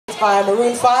by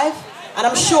Maroon 5, and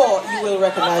I'm sure you will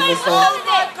recognize this song. Oh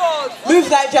my God! Moves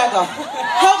like Jagger.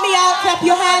 Help me out, clap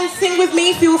your hands, sing with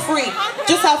me, feel free.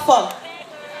 Just have fun.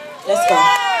 Let's go.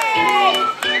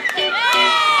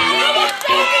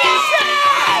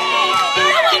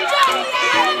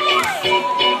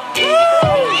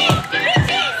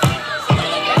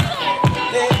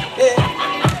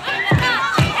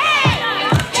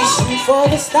 Just shoot for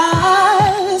the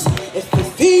stars. If it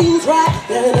feels right,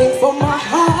 then it ain't for my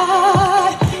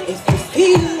heart. If you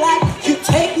feel like you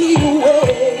take me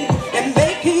away and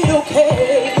make it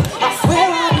okay, I swear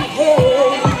I'll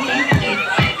behave.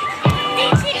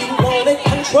 You wanted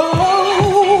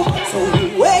control, so you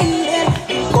waited,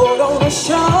 you put on a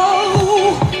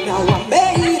show. Now I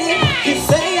made it, you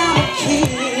say I'm a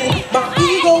kid, my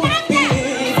ego is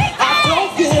big, I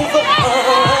don't give a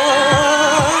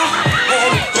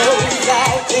and it goes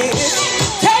like this.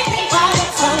 Take me by the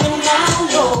tongue and I'll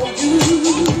know you.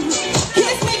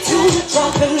 Kiss me till you're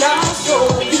drunk and I'll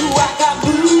show you. I got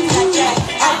moves like that,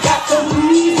 I got the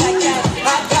moves like that,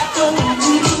 I got the moves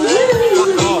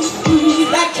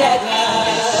like that.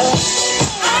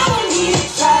 I don't need to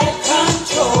try to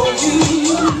control you.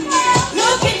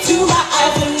 Look into my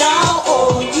eyes and I'll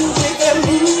own you with the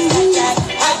moves like that.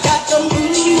 I got the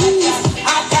moves,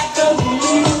 I got the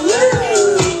moves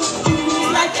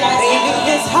like that. Baby,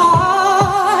 it's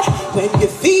hard when you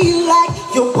feel like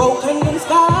you're broken and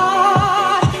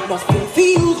scarred. Nothing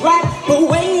feels right, but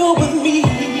when you're with me,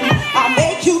 I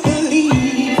make you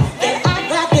believe that I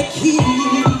got the key.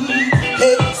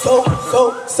 Hey,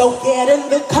 so get in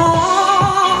the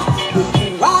car. We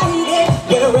can ride it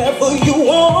wherever you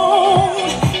want.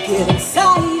 Get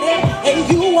excited and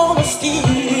you wanna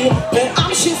steal, but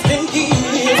I'm shifting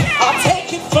gears. I'll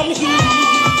take it from here.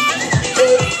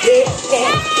 Yeah,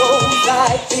 and it goes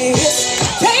like this.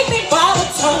 Take me by the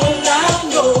tongue and I'll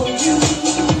know you.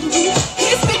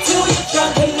 Kiss me till you're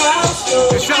drunk and I'll show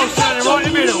you. The show's standing right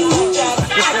in the middle.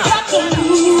 I got the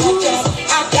moves, I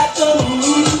got the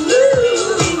moves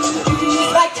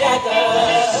like Jagger.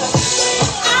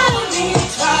 I don't need to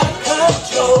try to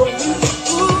control you.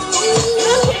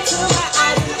 Look into my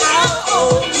eyes and I'll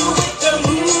hold you with the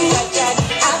moves like that.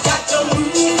 I got the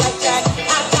moves like that.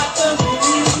 I got the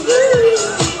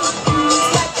moves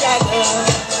like Jagger.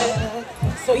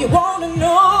 So you wanna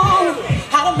know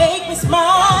how to make me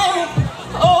smile?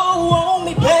 Oh,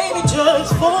 only baby,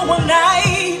 just for one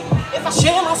night. If I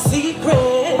share my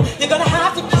secret, you're gonna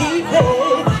have to keep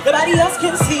it. Nobody else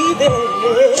can see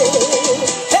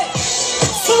this. Hey,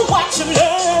 so watch and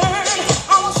learn.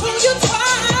 I will show you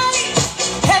twice.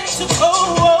 Head to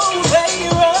toe, oh, baby,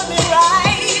 rub me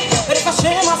right. But if I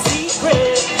share my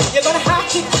secret, you're gonna have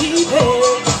to keep it.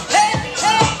 Hey,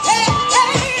 hey, hey,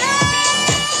 hey,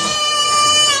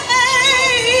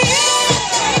 hey.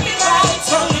 Take me by the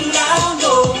tongue and I'll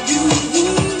know you.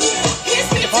 Kiss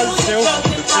me till you're drunk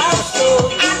and I'll show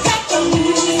you. I got the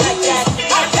moves like that.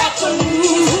 I got the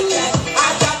moves like that. I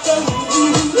got the moves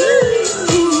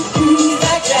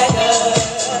like Jagger.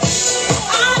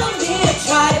 I don't need to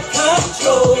try to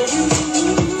control you.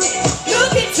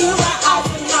 Look into my eyes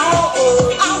and I'll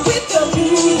own. I'm with the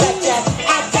moves like that. I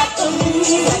got the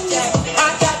moves like that. I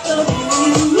got the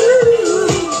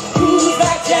moves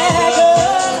like Jagger.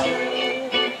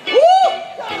 Woo!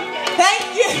 Thank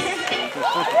you.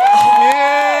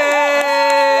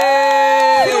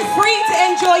 Feel free to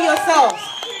enjoy yourselves.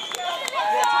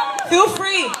 Feel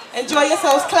free, enjoy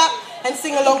yourselves, clap and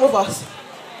sing along with us.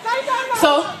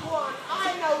 So,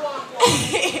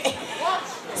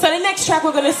 so the next track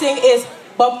we're gonna sing is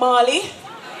Bob Marley,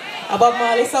 a Bob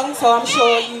Marley song. So I'm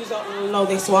sure you all know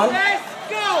this one. Let's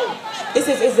go! This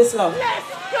is This Love? Let's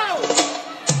go!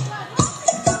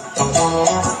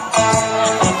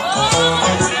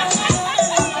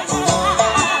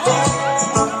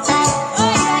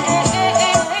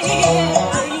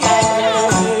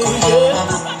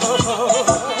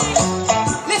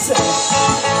 Listen,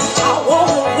 I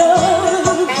wanna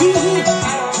love you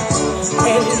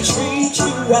and treat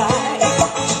you right.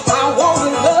 I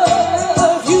wanna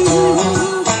love you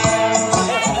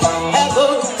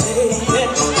every day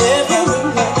and every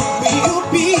night. We'll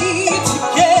be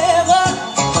together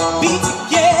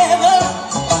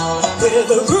with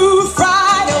a roof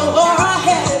right over our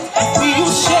heads.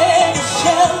 We'll share the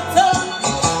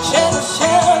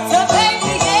shelter,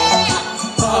 baby,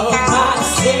 yeah, of my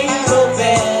single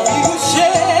bed. You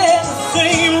share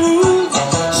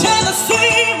the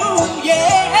same room,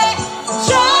 yeah.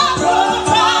 Share the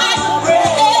right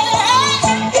bread.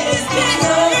 Is this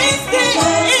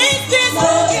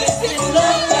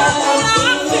love that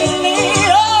I'm feeling?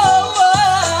 Oh,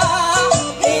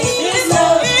 is this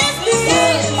love? Is this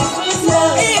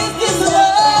love?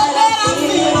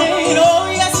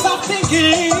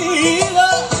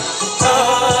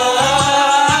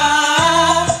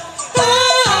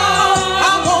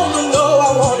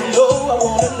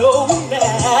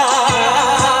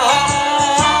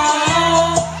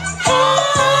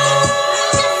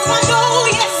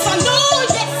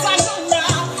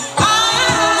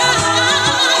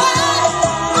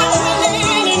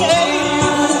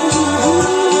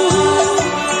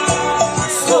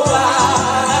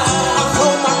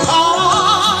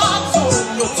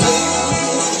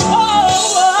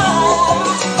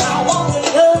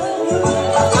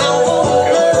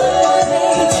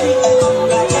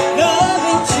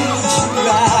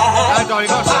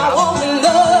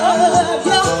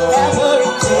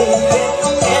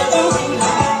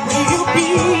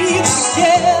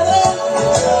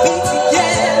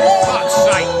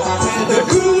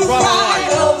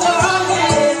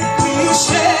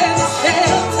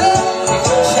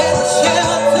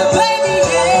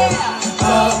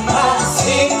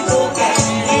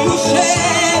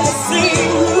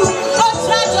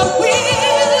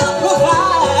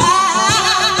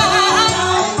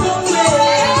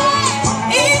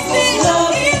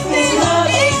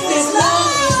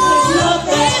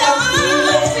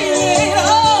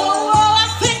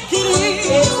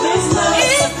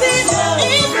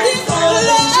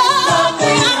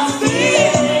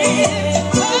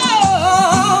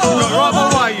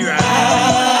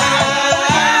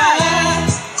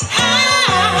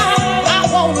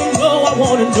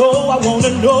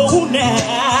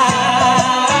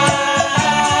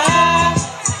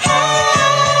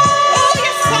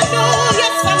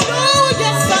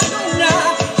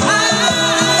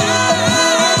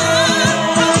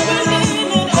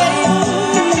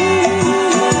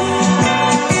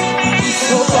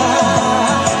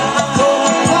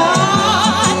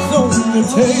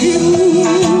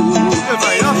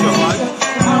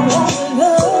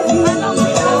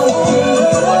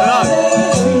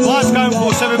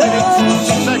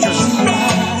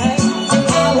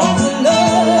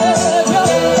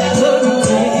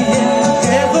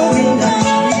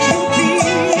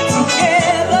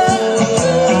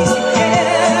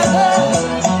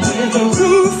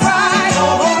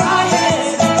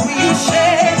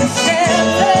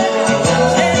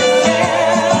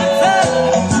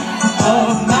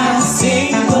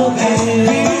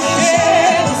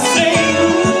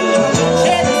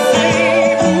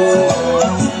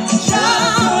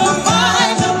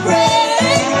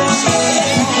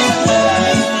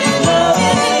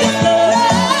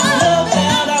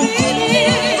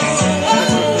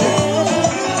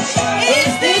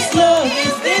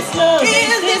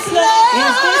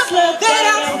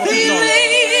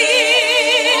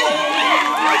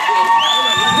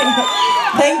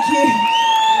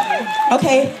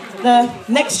 Okay, the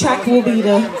next track will be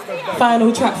the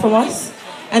final track from us.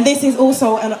 And this is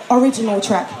also an original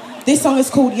track. This song is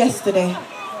called Yesterday.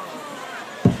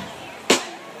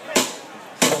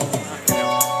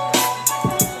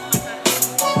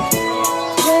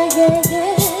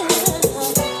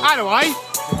 Out of the way.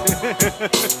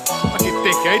 Fucking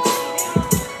dickhead.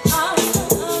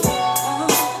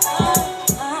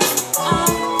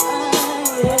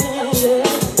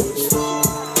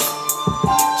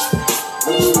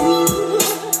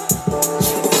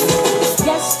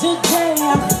 Yesterday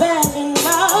I fell in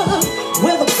love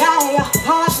with a guy I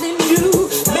hardly knew.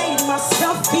 Made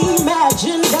myself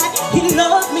imagine that he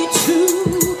loved me too.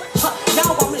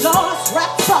 Now I'm lost,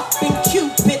 wrapped up in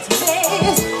Cupid's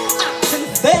maze. I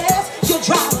confess, you're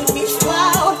driving me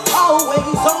wild,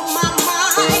 always on my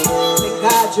mind. Thank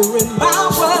God you're in my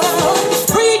world.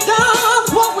 Freedom's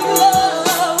what we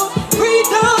love.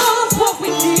 Freedom's what we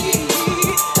need.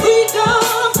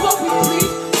 Freedom's what we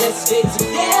breathe. Let's stay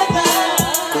together.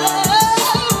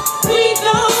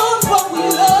 Freedom's what we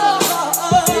love.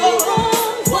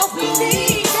 Freedom's what we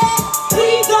need.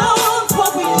 Freedom's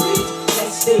what we breathe.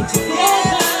 Let's stay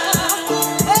together.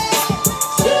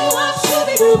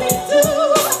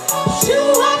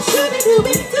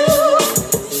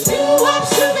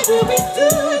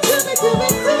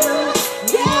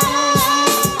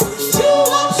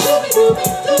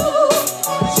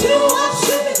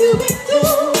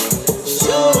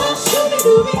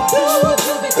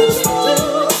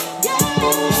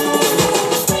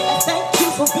 Thank you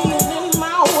for being in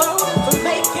my world and for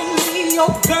making me your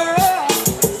girl.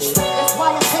 That's why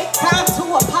I take time to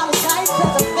apologize,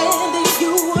 cause offending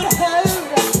you would hurt.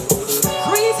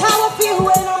 Freeze how I feel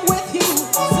when I'm with you.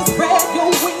 So spread your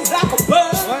wings like a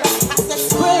bird. I said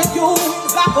spread your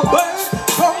wings like a bird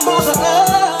from Mother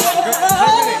Earth.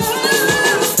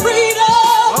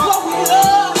 Freedom's what we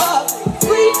love.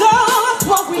 Freedom's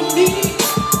what we need.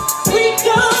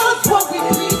 Freedom's what we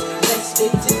need. Let's stay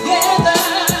together.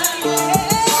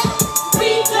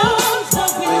 Freedom's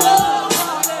what we love.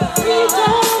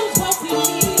 Freedom's what we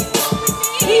need.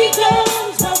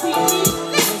 Freedom's what we need.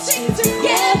 Let's stay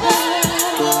together.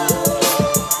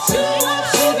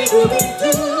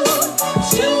 Shoo-wah-shooby-dooby-doo.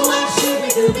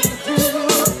 Shoo-wah-shooby-dooby-doo.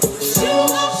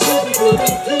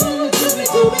 Shoo-wah-shooby-dooby-doo.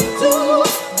 Dooby-dooby-doo.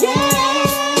 Yeah.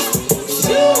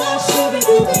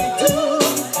 Shoo-wah-shooby-dooby-doo.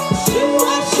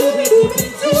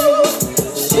 Shoo-wah-shooby-dooby-doo.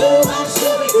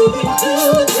 Shoo-wah-shooby-dooby-doo.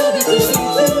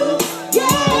 Dooby-dooby-doo.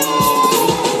 Yeah.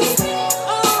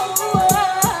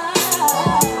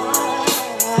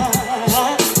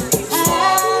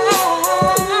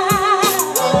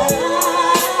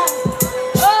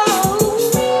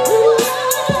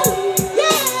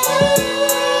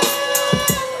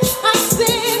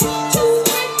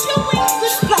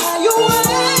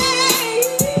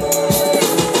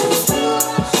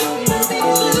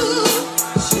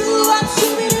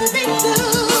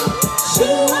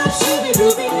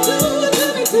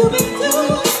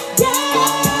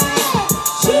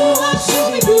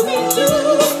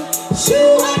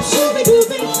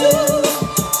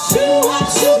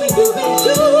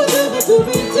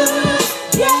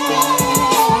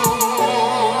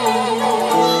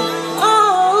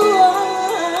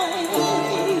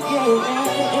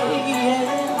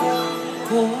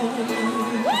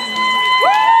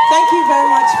 Thank you very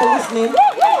much for listening.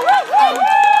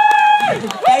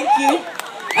 Thank you.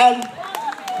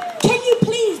 Can you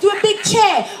please do a big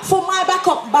cheer for my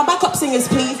backup singers,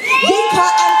 please? Yinka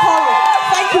and Coral.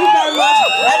 Thank you very much.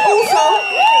 And also,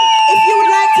 if you would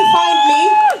like to find me,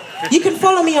 you can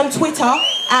follow me on Twitter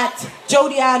at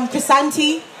Jodie-Ann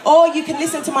Crisanti, or you can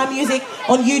listen to my music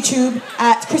on YouTube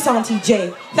at Crisanti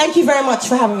J. Thank you very much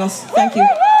for having us. Thank you.